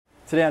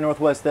Today on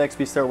Northwest X,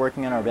 we start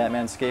working on our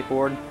Batman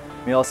skateboard.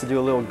 We also do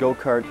a little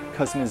go-kart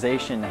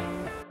customization.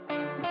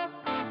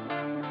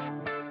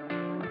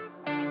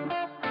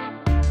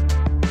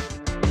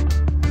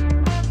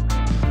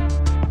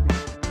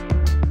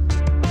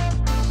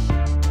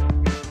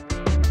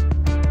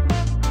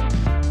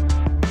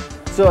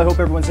 So I hope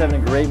everyone's having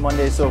a great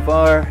Monday so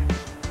far.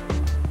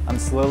 I'm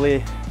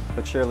slowly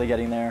but surely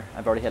getting there.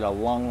 I've already had a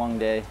long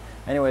day.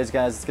 Anyways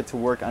guys, let's get to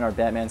work on our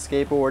Batman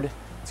skateboard.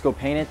 Let's go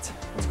paint it.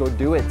 Let's go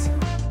do it.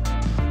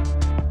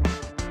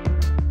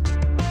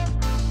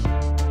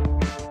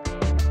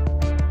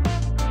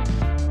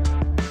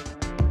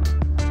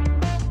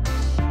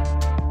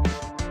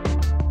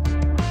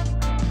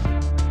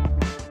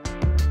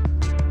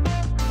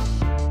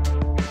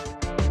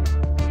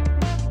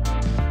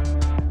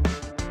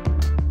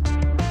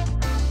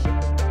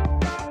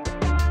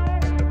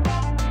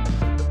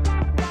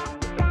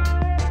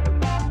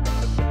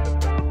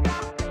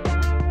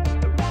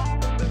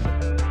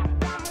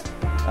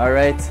 All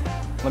right,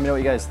 let me know what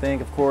you guys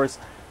think. Of course,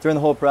 during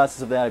the whole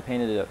process of that, I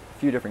painted a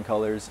few different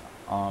colors.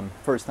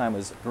 First time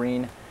was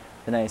green,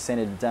 then I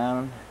sanded it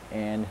down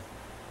and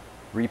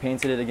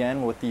repainted it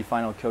again with the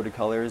final coat of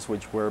colors,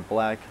 which were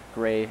black,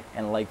 gray,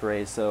 and light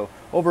gray. So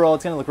overall,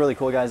 it's gonna look really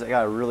cool, guys. I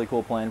got a really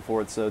cool plan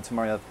for it, so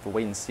tomorrow I have to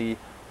wait and see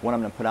what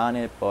I'm gonna put on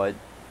it, but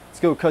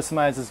let's go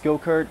customize this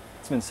go-kart.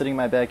 It's been sitting in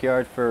my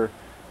backyard for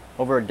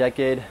over a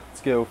decade.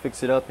 Let's go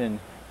fix it up and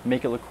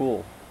make it look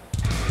cool.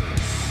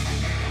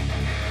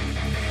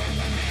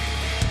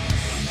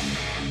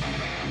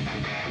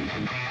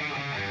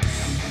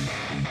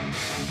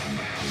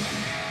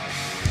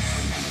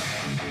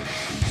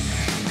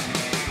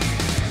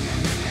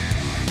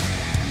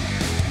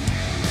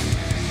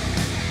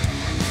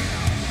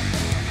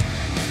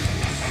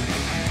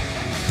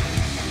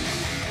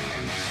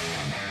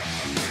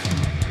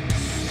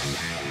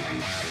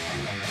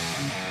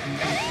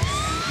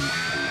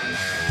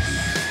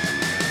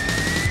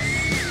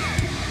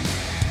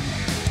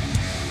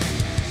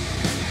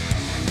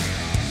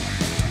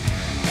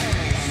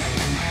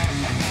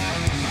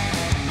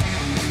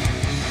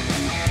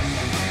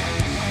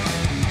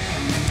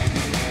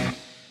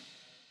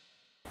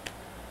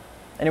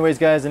 Anyways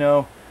guys, I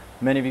know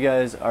many of you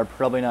guys are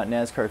probably not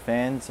NASCAR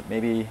fans.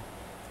 Maybe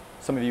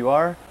some of you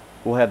are.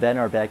 We'll have that in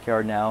our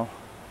backyard now,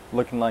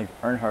 looking like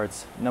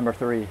Earnhardt's number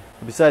 3.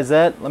 But besides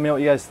that, let me know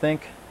what you guys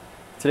think.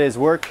 Today's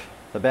work,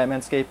 the Batman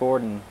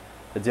skateboard and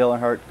the Dale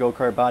Earnhardt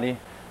go-kart body.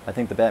 I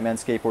think the Batman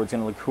skateboard is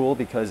going to look cool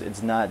because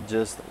it's not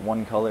just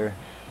one color.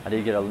 I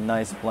did get a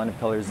nice blend of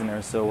colors in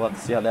there, so we'll have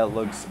to see how that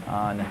looks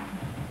on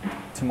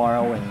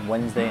tomorrow and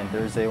Wednesday and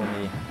Thursday when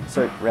we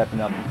start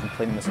wrapping up and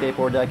completing the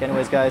skateboard deck.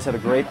 Anyways guys, have a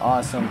great,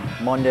 awesome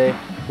Monday.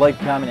 Like,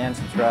 comment, and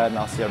subscribe, and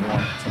I'll see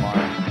everyone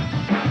tomorrow.